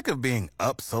of being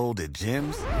upsold at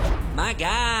gyms? My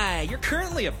guy, you're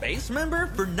currently a base member?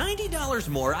 For $90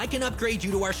 more, I can upgrade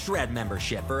you to our Shred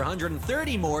membership. For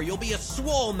 $130 more, you'll be a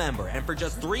Swole member. And for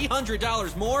just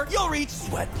 $300 more, you'll reach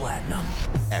Sweat Platinum.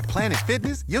 At Planet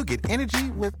Fitness, you'll get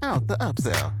energy without the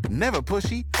upsell. Never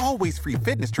pushy, always free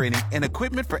fitness training and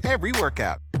equipment for every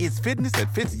workout. It's fitness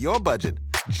that fits your budget.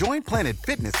 Join Planet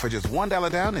Fitness for just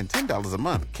 $1 down and $10 a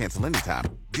month. Cancel anytime.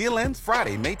 Deal ends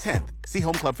Friday, May 10th. See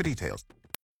Home Club for details.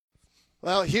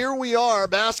 Well, here we are,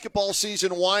 basketball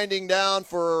season winding down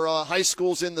for high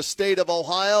schools in the state of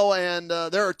Ohio, and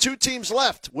there are two teams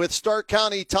left with Stark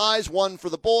County ties, one for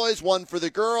the boys, one for the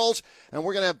girls, and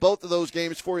we're going to have both of those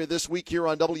games for you this week here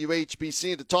on WHBC.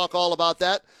 And to talk all about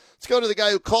that, let's go to the guy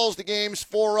who calls the games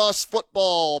for us,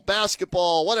 football,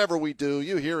 basketball, whatever we do.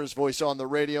 You hear his voice on the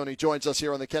radio, and he joins us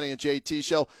here on the Kenny and JT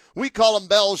Show. We call him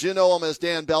Bells. You know him as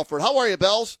Dan Belfort. How are you,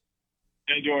 Bells?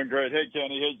 Hey, doing great. Hey,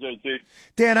 Kenny. Hey, JT.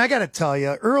 Dan, I got to tell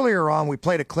you, earlier on, we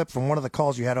played a clip from one of the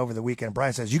calls you had over the weekend.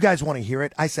 Brian says, you guys want to hear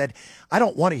it? I said, I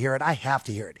don't want to hear it. I have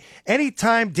to hear it.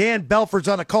 Anytime Dan Belfort's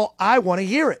on a call, I want to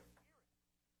hear it.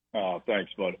 Oh,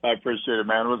 thanks, bud. I appreciate it,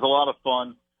 man. It was a lot of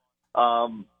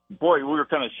fun. Boy, we were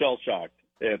kind of shell-shocked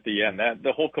at the end.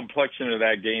 The whole complexion of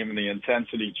that game and the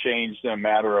intensity changed in a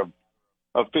matter of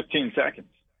 15 seconds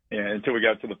until we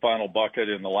got to the final bucket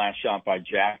and the last shot by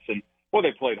Jackson. Well,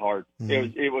 they played hard.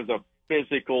 Mm-hmm. It was a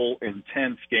physical,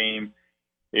 intense game.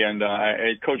 And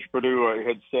Coach Purdue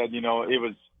had said, it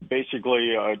was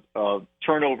basically a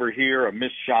turnover here, a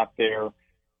missed shot there,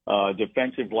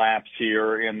 defensive lapse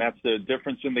here, and that's the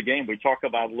difference in the game. We talk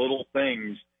about little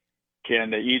things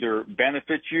can either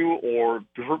benefit you or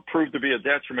prove to be a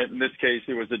detriment. In this case,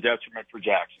 it was a detriment for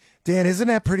Jackson. Dan, isn't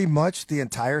that pretty much the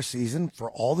entire season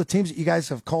for all the teams that you guys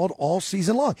have called all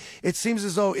season long? It seems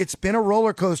as though it's been a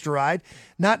roller coaster ride,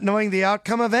 not knowing the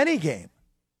outcome of any game.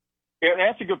 Yeah,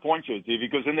 that's a good point, JT,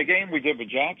 because in the game we did with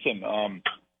Jackson,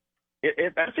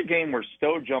 that's a game where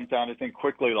Stowe jumped out, I think,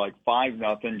 quickly, like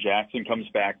 5-0. Jackson comes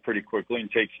back pretty quickly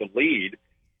and takes the lead.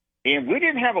 And we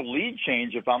didn't have a lead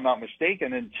change, if I'm not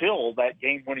mistaken, until that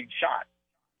game-winning shot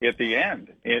at the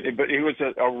end. But it was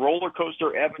a roller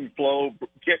coaster, ebb and flow,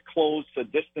 get close, a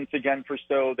distance again for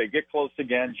Stowe. They get close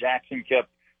again. Jackson kept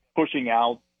pushing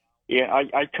out. Yeah,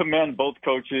 I commend both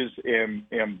coaches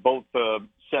and both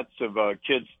sets of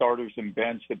kids, starters, and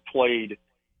bench that played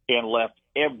and left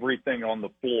everything on the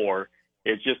floor.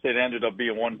 It ended up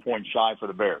being 1 point shy for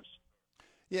the Bears.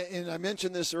 Yeah, and I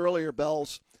mentioned this earlier,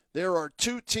 Bells. There are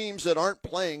two teams that aren't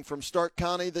playing from Stark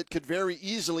County that could very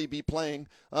easily be playing,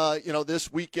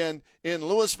 this weekend in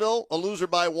Louisville, a loser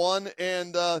by one.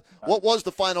 And what was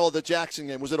the final of the Jackson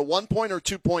game? Was it a 1 point or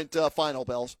 2 point final,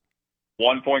 Bells?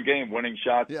 1 point game. Winning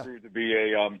shots proved to be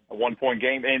a 1 point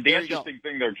game. And the interesting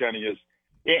thing there, Kenny, is,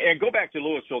 and go back to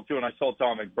Louisville, too, and I saw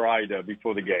Tom McBride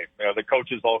before the game. The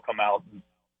coaches all come out and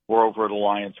we're over at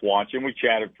Alliance Watch, and we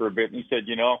chatted for a bit, and he said,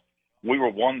 we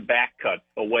were one back cut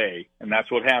away, and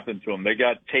that's what happened to them. They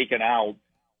got taken out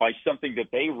by something that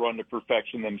they run to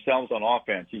perfection themselves on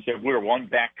offense. He said, we were one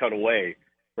back cut away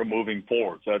from moving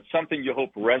forward. So it's something you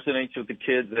hope resonates with the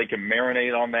kids. They can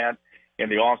marinate on that in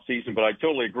the offseason. But I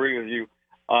totally agree with you.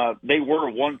 They were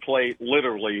one play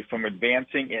literally from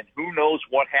advancing, and who knows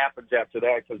what happens after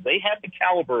that, because they had the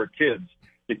caliber of kids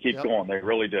to keep going. They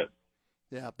really did.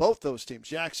 Yeah, both those teams,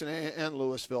 Jackson and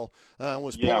Louisville,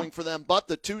 was pulling for them. But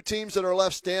the two teams that are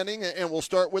left standing, and we'll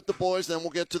start with the boys, then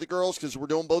we'll get to the girls because we're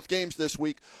doing both games this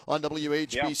week on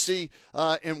WHBC.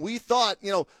 And we thought,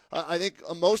 I think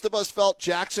most of us felt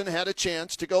Jackson had a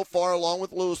chance to go far along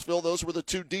with Louisville. Those were the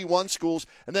two D1 schools.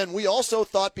 And then we also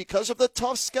thought because of the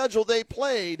tough schedule they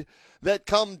played, that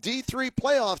come D3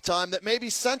 playoff time, that maybe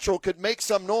Central could make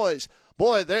some noise.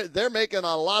 Boy, they're making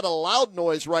a lot of loud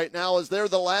noise right now as they're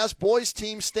the last boys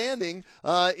team standing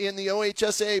in the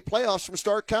OHSAA playoffs from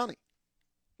Stark County.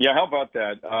 Yeah, how about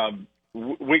that?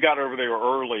 We got over there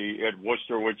early at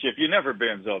Worcester, which if you've never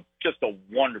been, is just a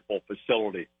wonderful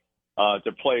facility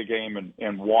to play a game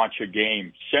and watch a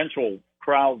game. Central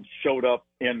crowd showed up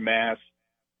en masse,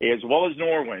 as well as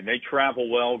Norway. They travel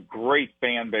well, great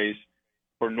fan base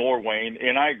for Norway.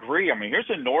 And I agree. I mean, here's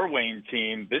a Norway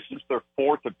team. This is their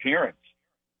fourth appearance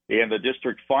in the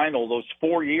district final. Those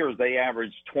 4 years, they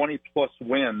averaged 20-plus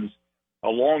wins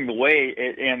along the way.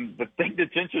 And the thing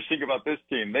that's interesting about this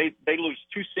team, they lose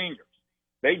two seniors.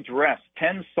 They dressed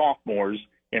 10 sophomores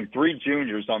and 3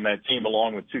 juniors on that team,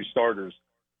 along with 2 starters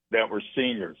that were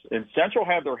seniors. And Central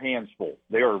had their hands full.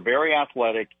 They are very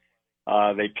athletic.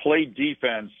 They played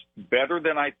defense better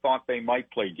than I thought they might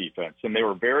play defense. And they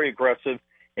were very aggressive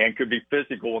and could be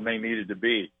physical when they needed to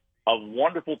be. A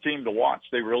wonderful team to watch.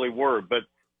 They really were. But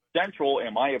Central,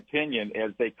 in my opinion,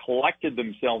 as they collected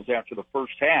themselves after the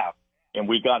first half and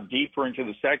we got deeper into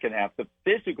the second half, the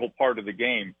physical part of the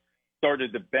game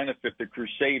started to benefit the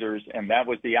Crusaders, and that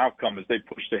was the outcome as they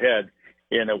pushed ahead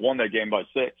and won that game by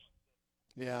 6.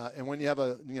 Yeah, and when you have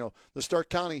the Stark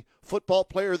County Football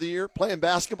Player of the Year playing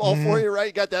basketball for you, right?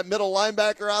 You got that middle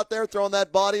linebacker out there throwing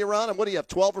that body around. And what do you have,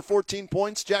 12 or 14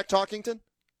 points, Jack Talkington?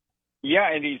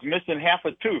 Yeah, and he's missing half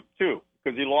a tooth, too,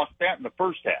 because he lost that in the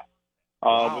first half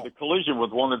with a collision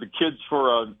with one of the kids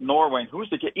for Norway. Who's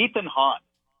the kid? Ethan Hahn.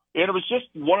 And it was just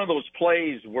one of those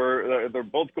plays where they're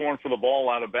both going for the ball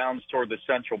out of bounds toward the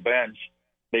Central bench.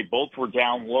 They both were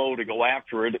down low to go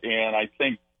after it, and I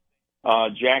think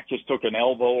Jack just took an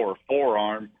elbow or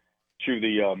forearm to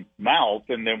the mouth,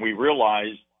 and then we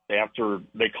realized after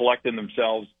they collected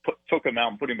themselves, took him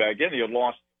out and put him back in, he had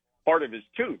lost part of his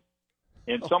tooth.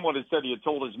 And someone had said he had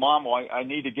told his mom, well, I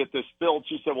need to get this filled.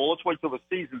 She said, well, let's wait till the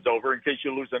season's over in case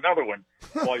you lose another one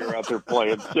while you're out there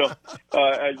playing. So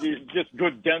just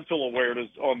good dental awareness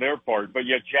on their part. But,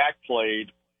 yeah, Jack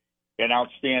played an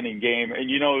outstanding game. And,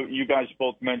 you guys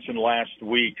both mentioned last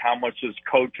week how much does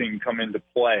coaching come into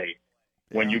play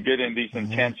when you get in these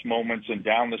intense moments and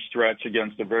down the stretch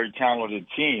against a very talented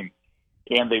team.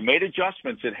 And they made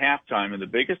adjustments at halftime, and the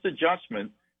biggest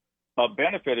adjustment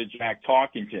benefited Jack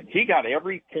Talkington. He got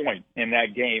every point in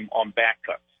that game on back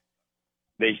cuts.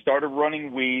 They started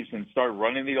running weaves and started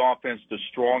running the offense to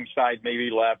strong side maybe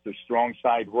left or strong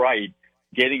side right,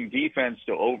 getting defense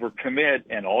to overcommit,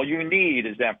 and all you need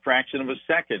is that fraction of a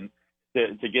second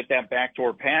to get that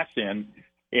backdoor pass in.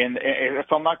 And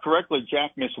if I'm not correctly,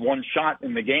 Jack missed one shot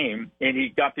in the game, and he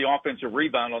got the offensive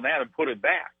rebound on that and put it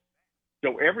back.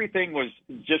 So everything was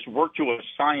just worked to a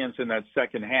science in that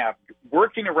second half.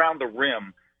 Working around the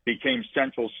rim became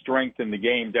Central's strength in the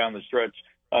game down the stretch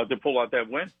to pull out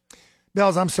that win.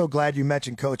 Bells, I'm so glad you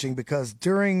mentioned coaching because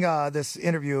during this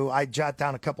interview, I jot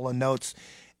down a couple of notes.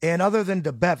 And other than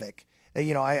DeBevick,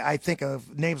 I think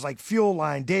of names like Fuel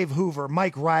Line, Dave Hoover,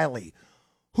 Mike Riley.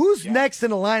 Who's next in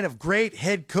a line of great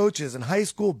head coaches and high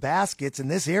school baskets in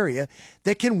this area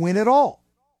that can win it all?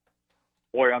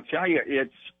 Boy, I'll tell you,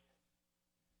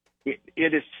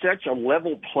 it is such a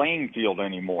level playing field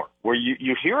anymore where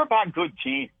you hear about good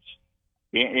teams,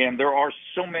 and there are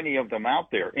so many of them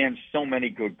out there and so many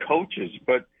good coaches,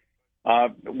 but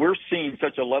we're seeing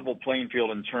such a level playing field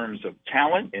in terms of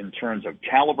talent, in terms of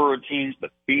caliber of teams, the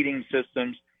feeding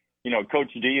systems.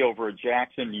 Coach D over at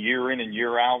Jackson, year in and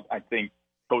year out, I think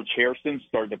Coach Hairston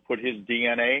started to put his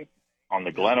DNA on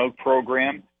the Glen Oak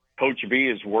program. Coach B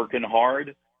is working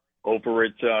hard over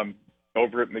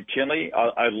at McKinley.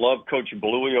 I love Coach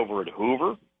Bluey over at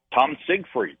Hoover. Tom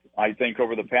Siegfried, I think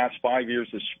over the past 5 years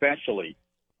especially,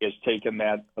 has taken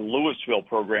that Louisville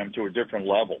program to a different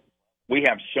level. We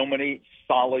have so many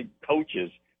solid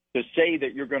coaches. To say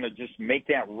that you're going to just make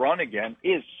that run again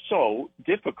is so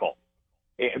difficult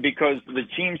because the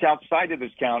teams outside of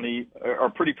this county are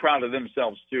pretty proud of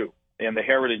themselves too and the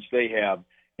heritage they have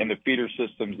and the feeder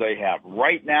systems they have.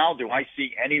 Right now, do I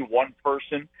see any one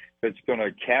person that's going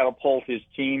to catapult his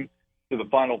team to the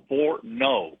Final Four?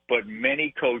 No, but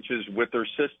many coaches with their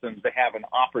systems that have an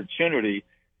opportunity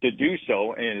to do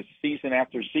so, and season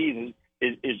after season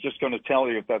is just going to tell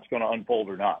you if that's going to unfold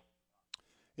or not.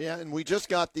 Yeah, and we just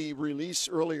got the release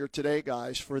earlier today,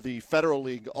 guys, for the Federal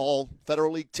League, all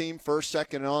Federal League team, first,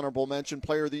 second, and honorable mention,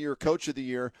 Player of the Year, Coach of the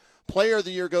Year. Player of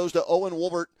the Year goes to Owen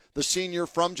Wolbert, the senior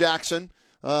from Jackson,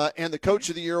 and the Coach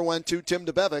of the Year went to Tim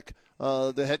DeBevick,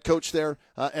 the head coach there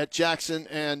at Jackson.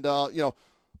 And,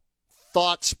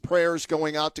 thoughts, prayers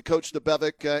going out to Coach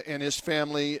DeBevick and his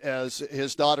family as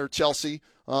his daughter Chelsea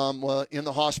in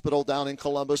the hospital down in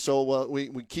Columbus. So we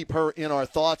keep her in our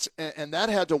thoughts. And that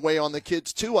had to weigh on the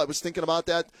kids, too. I was thinking about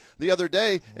that the other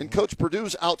day. And Coach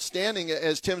Purdue's outstanding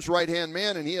as Tim's right-hand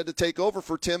man, and he had to take over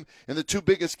for Tim in the two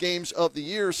biggest games of the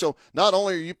year. So not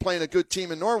only are you playing a good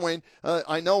team in Norway,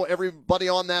 I know everybody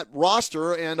on that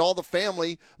roster and all the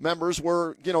family members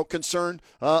were, concerned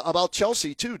about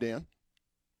Chelsea, too, Dan.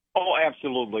 Oh,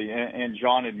 absolutely. And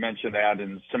John had mentioned that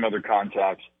in some other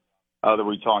contacts that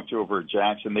we talked to over at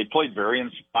Jackson. They played very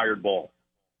inspired ball.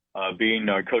 Being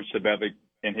Coach DeBevick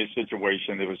in his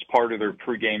situation, it was part of their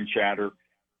pregame chatter.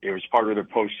 It was part of their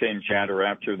postgame chatter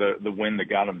after the win that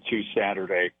got them to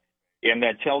Saturday. And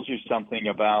that tells you something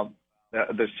about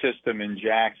the system in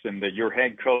Jackson, that your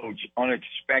head coach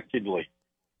unexpectedly,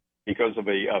 because of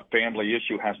a family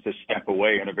issue, has to step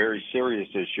away in a very serious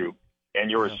issue. And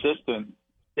your assistant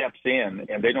steps in,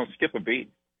 and they don't skip a beat.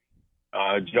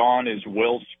 John is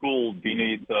well-schooled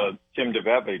beneath Tim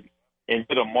DeBevick and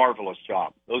did a marvelous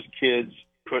job. Those kids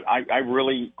I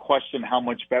really question how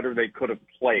much better they could have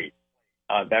played.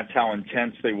 That's how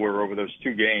intense they were over those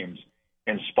two games.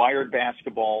 Inspired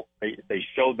basketball. They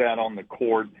showed that on the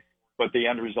court, but the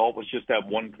end result was just that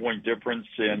 1 point difference.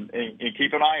 And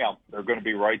keep an eye out. They're going to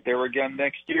be right there again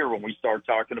next year when we start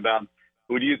talking about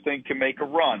who do you think can make a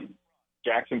run.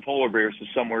 Jackson Polar Bears is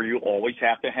somewhere you always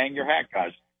have to hang your hat,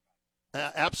 guys.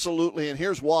 Absolutely, and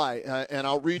here's why. And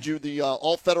I'll read you the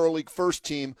All-Federal League first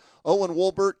team. Owen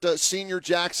Wolbert, Senior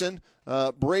Jackson,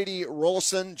 Brady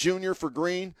Rollison, Jr. for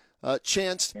Green,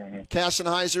 Chance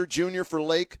Kassenheiser, Jr. for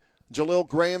Lake, Jalil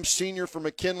Graham, Sr. for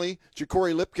McKinley,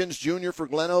 Ja'Cory Lipkins, Jr. for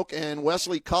Glen Oak, and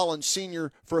Wesley Collins,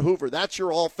 Sr. for Hoover. That's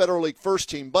your All-Federal League first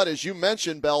team. But as you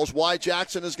mentioned, Bells, why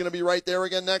Jackson is going to be right there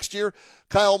again next year?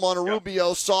 Kyle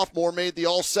Monterrubio, sophomore, made the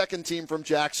All-Second team from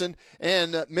Jackson.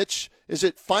 And Mitch, is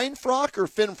it Feinfrock or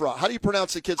Finfrock? How do you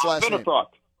pronounce the kid's last name?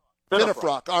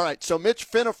 Finnefrock. All right, so Mitch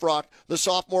Finnefrock, the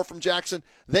sophomore from Jackson,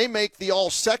 they make the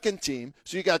all-second team.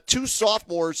 So you got two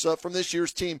sophomores from this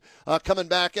year's team coming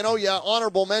back. And,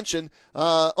 honorable mention.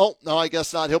 No, I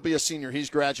guess not. He'll be a senior. He's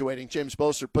graduating, James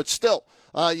Boser. But still,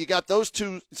 you got those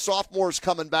two sophomores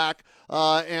coming back.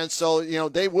 And so,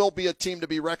 they will be a team to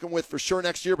be reckoned with for sure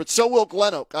next year. But so will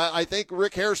Glen Oak. I think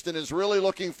Rick Hairston is really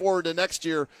looking forward to next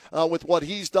year with what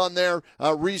he's done there.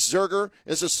 Reese Zerger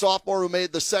is a sophomore who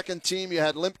made the second team. You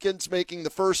had Limpkins making the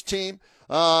first team.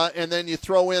 And then you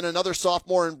throw in another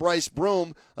sophomore in Bryce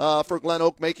Broom for Glen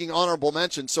Oak making honorable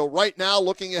mention. So right now,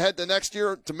 looking ahead to next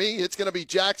year, to me, it's going to be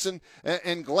Jackson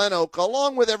and Glen Oak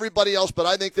along with everybody else. But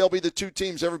I think they'll be the two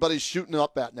teams everybody's shooting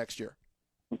up at next year.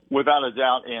 Without a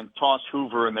doubt, and toss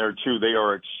Hoover in there, too. They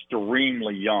are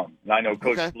extremely young. And I know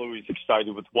Coach Bluey's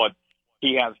excited with what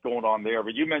he has going on there.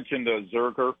 But you mentioned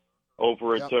Zerger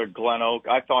over at Glen Oak.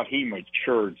 I thought he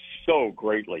matured so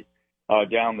greatly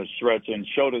down the stretch and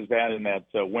showed us that in that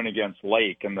win against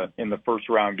Lake in the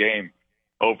first-round game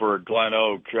over at Glen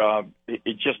Oak.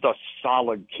 It's just a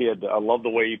solid kid. I love the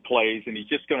way he plays, and he's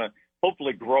just going to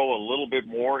hopefully grow a little bit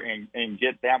more and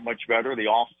get that much better. The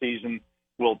off-season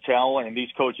will tell, and these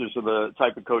coaches are the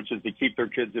type of coaches that keep their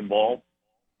kids involved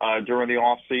during the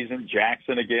off season.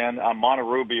 Jackson again,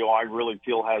 Monterrubio, I really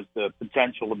feel has the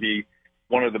potential to be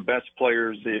one of the best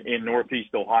players in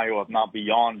Northeast Ohio, if not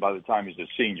beyond, by the time he's a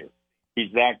senior.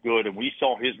 He's that good, and we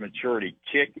saw his maturity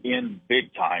kick in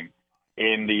big time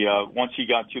in the once he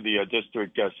got to the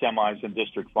district semis and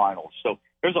district finals. So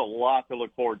there's a lot to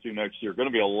look forward to next year. Going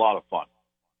to be a lot of fun.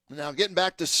 Now, getting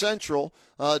back to Central,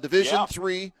 Division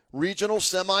III regional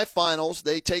semifinals.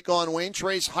 They take on Wayne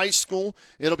Trace High School.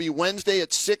 It'll be Wednesday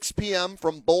at 6 p.m.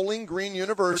 from Bowling Green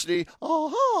University.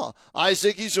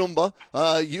 Ziggy Zumba.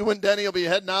 You and Denny will be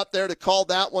heading out there to call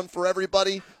that one for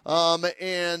everybody.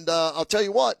 And I'll tell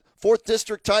you what, 4th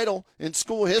district title in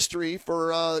school history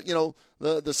for,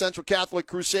 the Central Catholic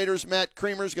Crusaders. Matt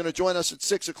Creamer is going to join us at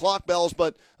 6 o'clock, Bells.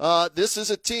 But this is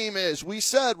a team, as we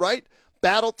said, right,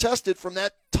 battle-tested from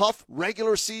that tough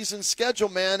regular season schedule,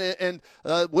 man, and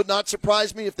would not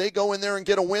surprise me if they go in there and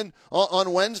get a win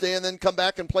on Wednesday and then come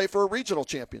back and play for a regional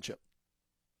championship.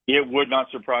 It would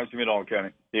not surprise me at all, Kenny.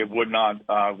 It would not.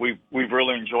 We've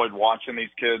really enjoyed watching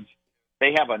these kids.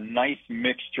 They have a nice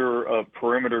mixture of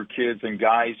perimeter kids and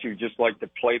guys who just like to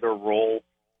play their role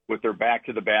with their back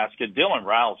to the basket. Dylan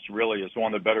Rouse really is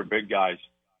one of the better big guys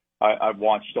I've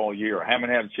watched all year. I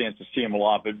haven't had a chance to see him a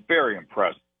lot, but very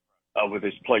impressed with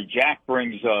his play. Jack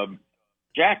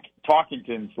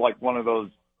Talkington's like one of those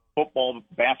football,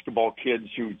 basketball kids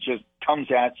who just comes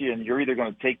at you, and you're either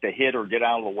going to take the hit or get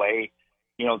out of the way.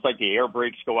 It's like the air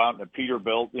brakes go out in a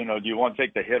Peterbilt. Do you want to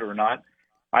take the hit or not?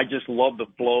 I just love the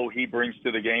flow he brings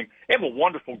to the game. They have a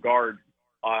wonderful guard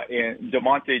in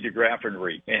DeMonte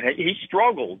DeGraffenry, and he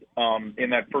struggled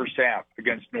in that first half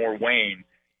against Norwayne,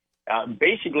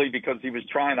 basically because he was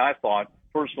trying, I thought,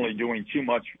 personally doing too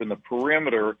much from the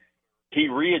perimeter. He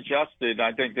readjusted.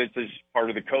 I think this is part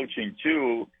of the coaching,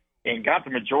 too, and got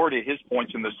the majority of his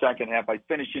points in the second half by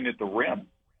finishing at the rim.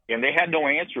 And they had no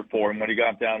answer for him when he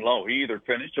got down low. He either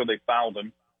finished or they fouled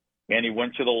him, and he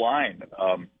went to the line.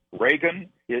 Reagan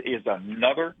is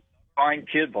another fine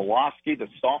kid. Volosky, the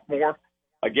sophomore,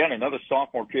 again, another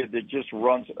sophomore kid that just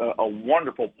runs a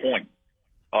wonderful point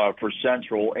for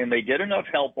Central. And they get enough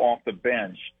help off the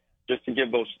bench just to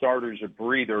give those starters a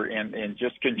breather and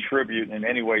just contribute in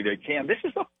any way they can. This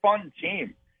is a fun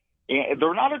team. And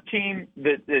they're not a team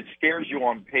that scares you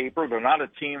on paper. They're not a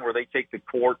team where they take the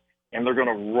court and they're going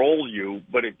to roll you.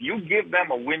 But if you give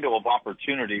them a window of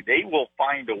opportunity, they will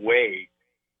find a way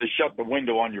to shut the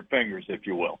window on your fingers, if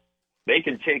you will. They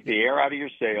can take the air out of your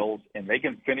sails, and they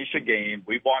can finish a game.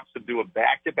 We've watched them do a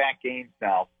back-to-back games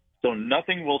now, so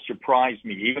nothing will surprise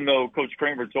me, even though Coach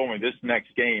Kramer told me this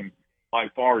next game by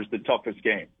far is the toughest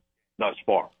game. thus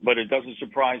far. But it doesn't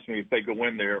surprise me if they go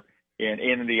in there and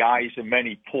in the eyes of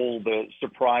many pull the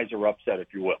surprise or upset,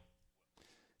 if you will.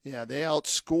 Yeah, they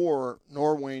outscore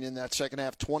Norway in that second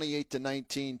half,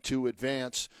 28-19 to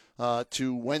advance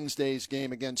to Wednesday's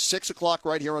game. Again, 6 o'clock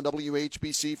right here on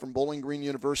WHBC from Bowling Green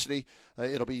University.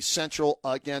 It'll be Central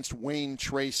against Wayne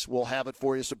Trace. We'll have it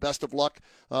for you. So best of luck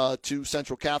to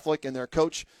Central Catholic, and their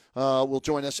coach will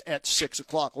join us at 6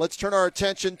 o'clock. Let's turn our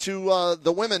attention to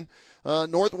the women.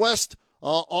 Northwest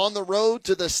on the road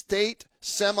to the state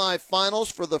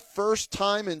semifinals for the first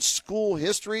time in school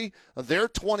history. They're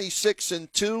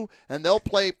 26-2, and they'll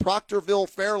play Proctorville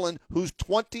Fairland, who's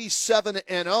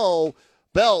 27-0.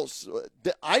 Bells,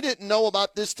 I didn't know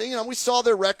about this thing. We saw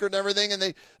their record and everything,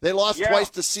 and they lost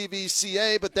twice to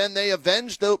CVCA, but then they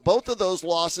avenged both of those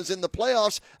losses in the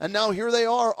playoffs, and now here they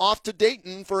are off to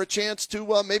Dayton for a chance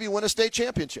to maybe win a state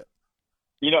championship.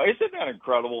 Isn't that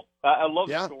incredible? I love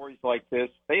stories like this.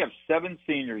 They have 7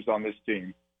 seniors on this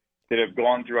team that have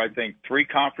gone through, I think, 3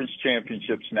 conference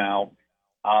championships now.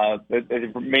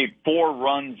 They've made 4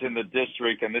 runs in the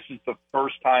district, and this is the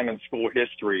first time in school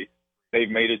history they've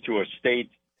made it to a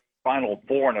state Final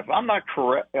Four. And if I'm not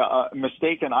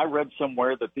mistaken, I read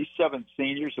somewhere that these 7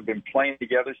 seniors have been playing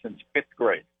together since 5th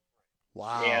grade.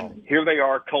 Wow. And here they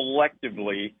are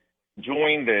collectively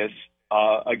doing this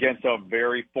against a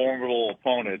very formidable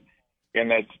opponent in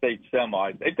that state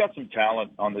semi. They've got some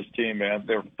talent on this team, man.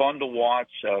 They're fun to watch.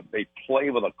 They play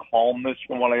with a calmness,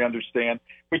 from what I understand.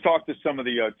 We talked to some of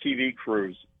the TV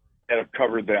crews that have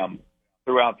covered them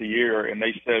throughout the year, and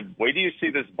they said, wait till you see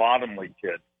this Bottomley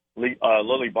kid,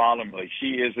 Lily Bottomley.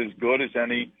 She is as good as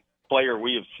any player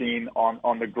we have seen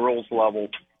on the girls' level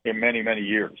in many, many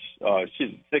years.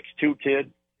 She's a 6'2"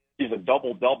 kid. She's a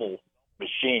double-double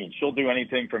machine. She'll do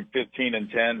anything from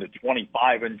 15-10 to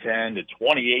 25-10 to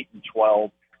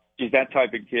 28-12. She's that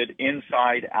type of kid,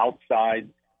 inside, outside.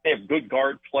 They have good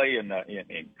guard play in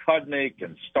Kudnick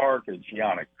and Stark and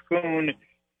Gianna Kuhn.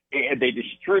 And they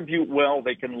distribute well.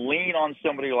 They can lean on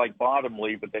somebody like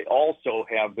Bottomley, but they also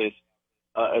have this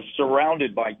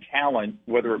surrounded by talent,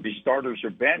 whether it be starters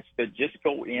or bench, that just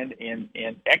go in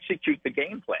and execute the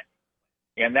game plan.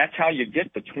 And that's how you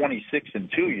get to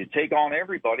 26-2. You take on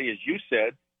everybody, as you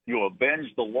said. You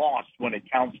avenge the loss when it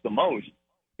counts the most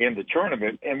in the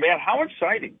tournament. And, man, how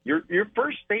exciting. Your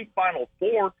first state Final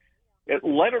Four,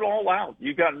 let it all out.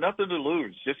 You got nothing to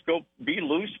lose. Just go be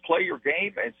loose, play your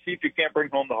game, and see if you can't bring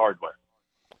home the hardware.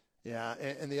 Yeah,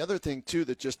 and the other thing, too,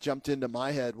 that just jumped into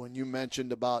my head when you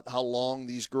mentioned about how long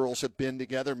these girls have been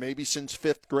together, maybe since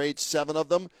 5th grade, 7 of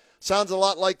them. Sounds a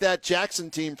lot like that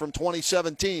Jackson team from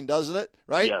 2017, doesn't it?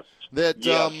 Right? Yes.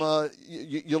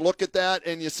 You look at that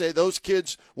and you say those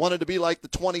kids wanted to be like the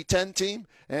 2010 team,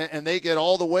 and they get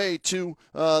all the way to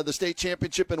the state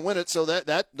championship and win it. So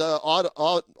that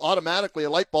automatically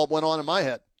a light bulb went on in my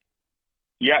head.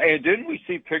 Yeah, and didn't we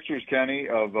see pictures, Kenny,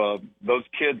 of those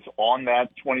kids on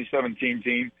that 2017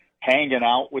 team hanging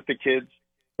out with the kids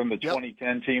from the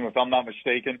 2010 team, if I'm not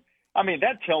mistaken? I mean,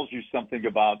 that tells you something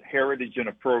about heritage in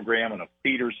a program and a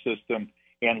feeder system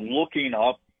and looking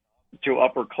up to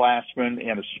upperclassmen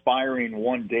and aspiring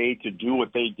one day to do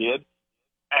what they did.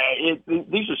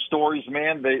 These are stories,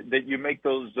 man, that you make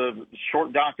those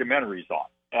short documentaries on.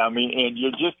 I mean, and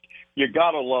you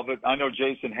got to love it. I know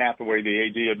Jason Hathaway, the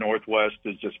AD of Northwest,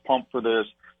 is just pumped for this.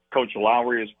 Coach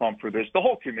Lowry is pumped for this. The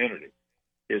whole community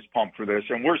is pumped for this,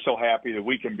 and we're so happy that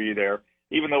we can be there,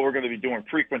 even though we're going to be doing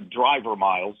frequent driver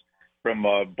miles from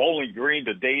Bowling Green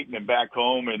to Dayton and back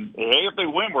home. And, hey, if they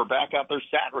win, we're back out there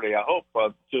Saturday, I hope,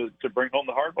 to bring home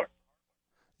the hardware.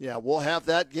 Yeah, we'll have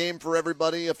that game for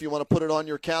everybody. If you want to put it on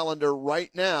your calendar right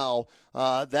now,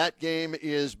 that game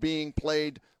is being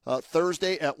played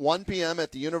Thursday at 1 p.m.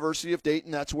 at the University of Dayton.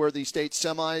 That's where the state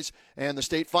semis and the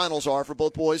state finals are for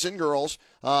both boys and girls.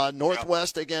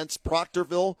 Northwest against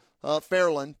Proctorville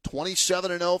Fairland,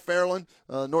 27-0 Fairland.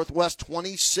 Northwest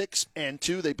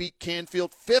 26-2. They beat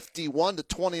Canfield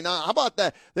 51-29. How about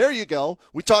that? There you go.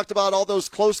 We talked about all those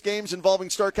close games involving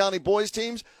Stark County boys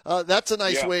teams. That's a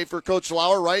nice way for Coach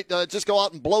Lauer, right? Just go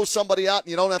out and blow somebody out,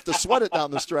 and you don't have to sweat it down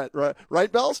the stretch,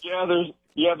 right, Bells?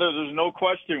 Yeah, there's no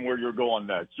question where you're going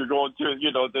next. You're going to,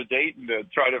 the Dayton to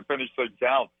try to finish things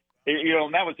out.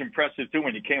 And that was impressive, too,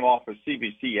 when you came off a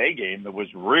CVCA game that was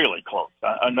really close.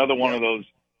 Another one of those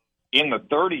in the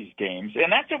 30s games. And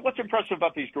that's what's impressive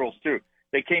about these girls, too.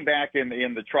 They came back in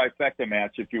the trifecta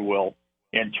match, if you will,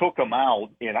 and took them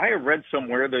out. And I had read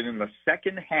somewhere that in the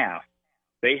second half,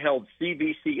 they held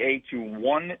CVCA to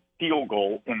 1 field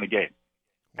goal in the game.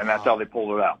 And that's how they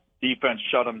pulled it out. Defense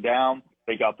shut them down.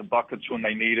 They got the buckets when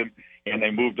they need them, and they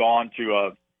moved on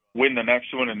to win the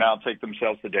next one and now take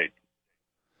themselves to Dayton.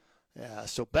 Yeah,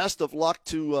 so best of luck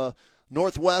to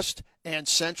Northwest and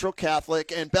Central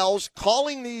Catholic. And Bells,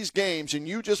 calling these games, and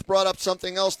you just brought up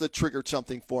something else that triggered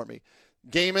something for me.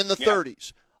 Game in the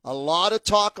 30s. A lot of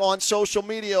talk on social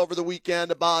media over the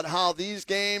weekend about how these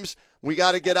games, we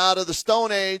got to get out of the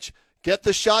Stone Age, get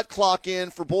the shot clock in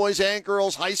for boys and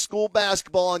girls high school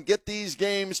basketball, and get these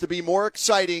games to be more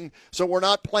exciting so we're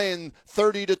not playing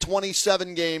 30 to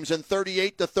 27 games and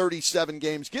 38 to 37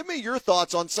 games. Give me your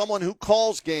thoughts on someone who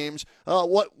calls games.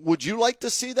 What would you like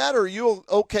to see that, or are you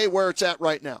okay where it's at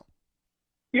right now?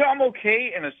 Yeah, I'm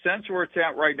okay in a sense where it's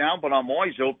at right now, but I'm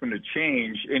always open to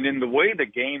change. And in the way the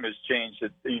game has changed,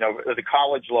 at the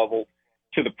college level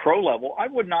to the pro level, I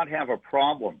would not have a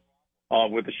problem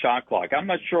with the shot clock. I'm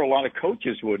not sure a lot of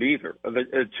coaches would either.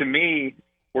 To me,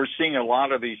 we're seeing a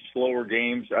lot of these slower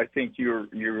games. I think you're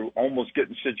almost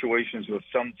getting situations with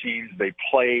some teams, they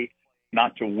play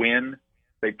not to win,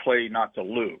 they play not to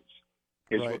lose.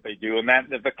 Is right. What they do. And that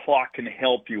the clock can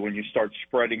help you when you start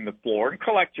spreading the floor and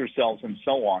collect yourselves and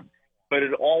so on. But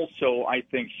it also, I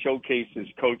think, showcases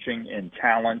coaching and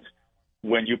talent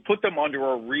when you put them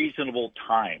under a reasonable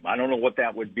time. I don't know what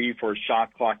that would be for a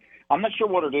shot clock. I'm not sure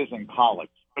what it is in college,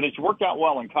 but it's worked out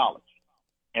well in college.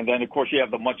 And then, of course, you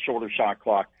have the much shorter shot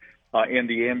clock in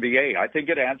the NBA. I think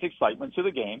it adds excitement to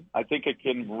the game. I think it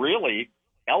can really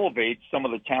elevate some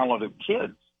of the talented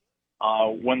kids.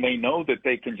 When they know that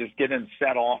they can just get in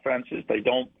set offenses, they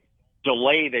don't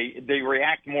delay. They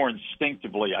react more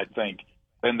instinctively, I think,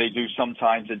 than they do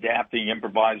sometimes adapting,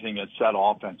 improvising at set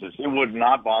offenses. It would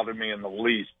not bother me in the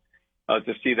least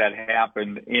to see that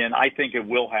happen, and I think it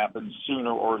will happen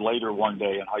sooner or later one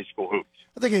day in high school hoops.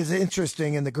 I think it's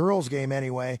interesting in the girls' game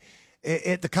anyway.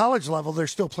 At the college level, they're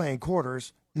still playing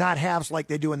quarters, not halves like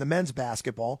they do in the men's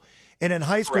basketball. And in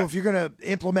high school, Correct. If you're going to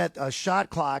implement a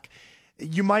shot clock,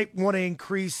 you might want to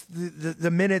increase the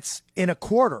minutes in a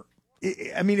quarter.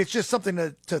 I mean, it's just something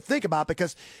to think about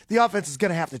because the offense is going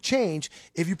to have to change.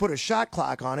 If you put a shot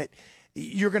clock on it,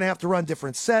 you're going to have to run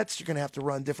different sets. You're going to have to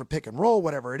run different pick and roll,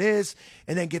 whatever it is,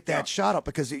 and then get that shot up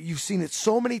because you've seen it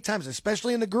so many times,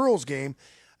 especially in the girls' game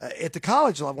at the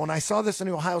college level. And I saw this in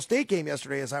the Ohio State game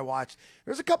yesterday as I watched.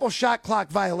 There's a couple shot clock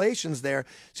violations there,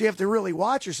 so you have to really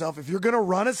watch yourself. If you're going to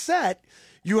run a set,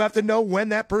 you have to know when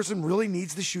that person really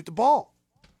needs to shoot the ball.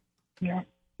 Yeah,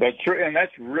 that's true, and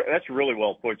that's really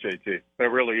well put, JT. That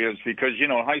really is because in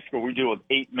high school we deal with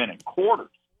 8-minute quarters.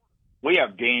 We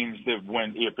have games that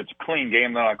if it's a clean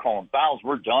game, then I call them fouls.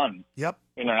 We're done. Yep.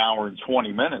 In an hour and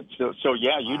 20 minutes. So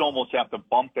yeah, you'd almost have to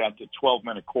bump that to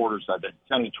 12-minute quarters. I think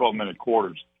 10 to 12-minute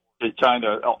quarters to kind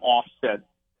of offset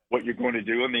what you're going to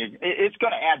do. And it's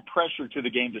going to add pressure to the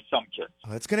game to some kids.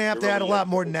 It's going to have to add a lot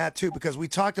more than that, too, because we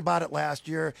talked about it last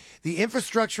year. The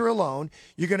infrastructure alone,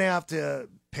 you're going to have to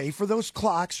pay for those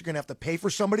clocks. You're going to have to pay for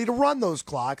somebody to run those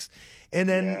clocks. And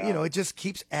then, it just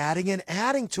keeps adding and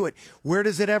adding to it. Where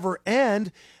does it ever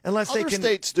end? Unless other they can.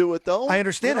 States do it, though. I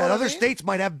understand that. Other states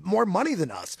might have more money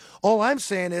than us. All I'm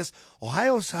saying is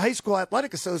Ohio's High School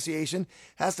Athletic Association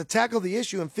has to tackle the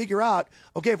issue and figure out,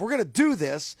 okay, if we're going to do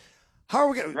this, how are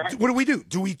we going to, what do we do?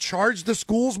 Do we charge the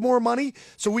schools more money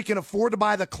so we can afford to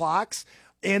buy the clocks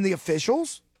and the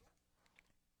officials?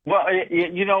 Well,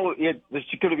 there's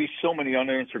going to be so many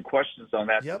unanswered questions on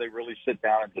that so they really sit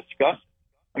down and discuss.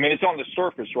 I mean, it's on the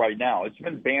surface right now. It's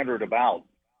been bantered about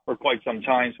for quite some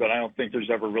time, but I don't think there's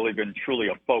ever really been truly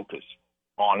a focus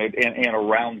on it and a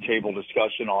roundtable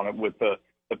discussion on it with the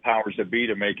powers that be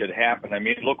to make it happen. I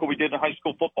mean, look what we did in high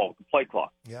school football with the play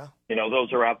clock. Yeah.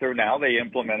 Those are out there now. They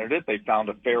implemented it. They found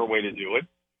a fair way to do it,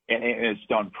 and it's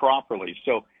done properly.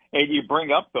 So, and you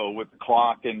bring up, though, with the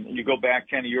clock, and you go back,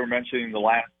 Kenny, you were mentioning the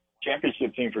last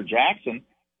championship team for Jackson.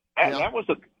 That was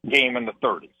a game in the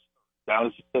 30s. That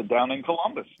was down in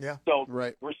Columbus. Yeah. So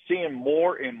we're seeing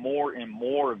more and more and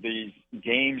more of these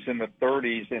games in the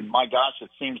 30s, and my gosh, it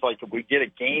seems like if we get a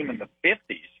game in the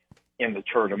 50s in the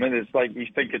tournament, it's like you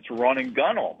think it's run and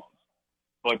gun almost.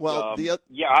 But, the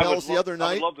other night,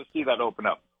 I would love to see that open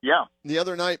up. Yeah. The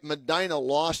other night, Medina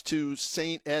lost to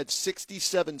St. Ed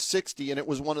 67-60, and it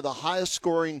was one of the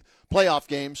highest-scoring playoff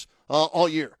games all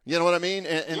year. You know what I mean?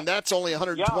 And that's only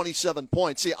 127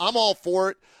 points. See, I'm all for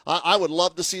it. I would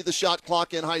love to see the shot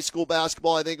clock in high school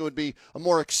basketball. I think it would be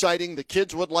more exciting. The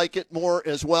kids would like it more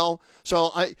as well.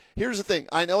 So here's the thing.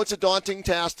 I know it's a daunting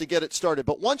task to get it started,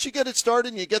 but once you get it started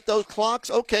and you get those clocks,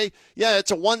 okay, yeah,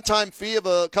 it's a one-time fee of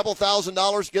a couple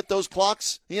 $1,000 to get those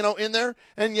clocks, in there,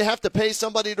 and you have to pay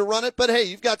somebody to run it. But, hey,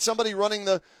 you've got somebody running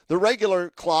the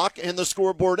regular clock and the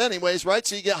scoreboard anyways, right?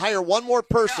 So you hire one more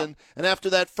person, and after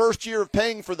that first year of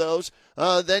paying for those,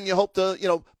 then you hope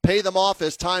to, pay them off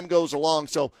as time goes along.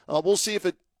 So we'll see if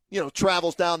it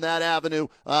travels down that avenue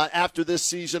after this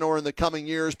season or in the coming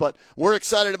years. But we're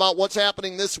excited about what's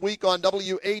happening this week on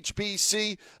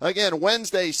WHBC. Again,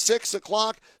 Wednesday, 6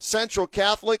 o'clock, Central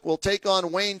Catholic will take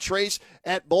on Wayne Trace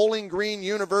at Bowling Green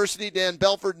University. Dan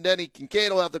Belford and Denny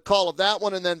Kincaid will have the call of that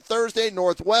one. And then Thursday,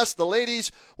 Northwest, the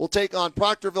ladies will take on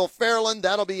Proctorville Fairland.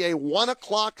 That'll be a 1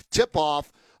 o'clock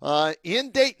tip-off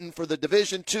in Dayton for the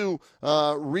Division II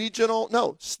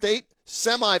state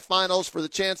semifinals for the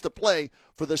chance to play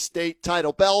for the state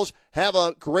title. Bells, have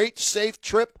a great, safe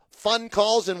trip, fun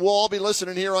calls, and we'll all be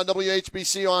listening here on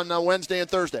WHBC on Wednesday and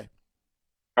Thursday.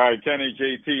 All right, Kenny,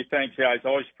 JT, thanks, guys.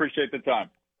 Always appreciate the time.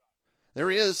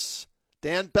 There he is,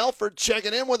 Dan Belford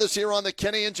checking in with us here on the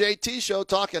Kenny and JT Show,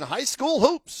 talking high school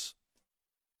hoops.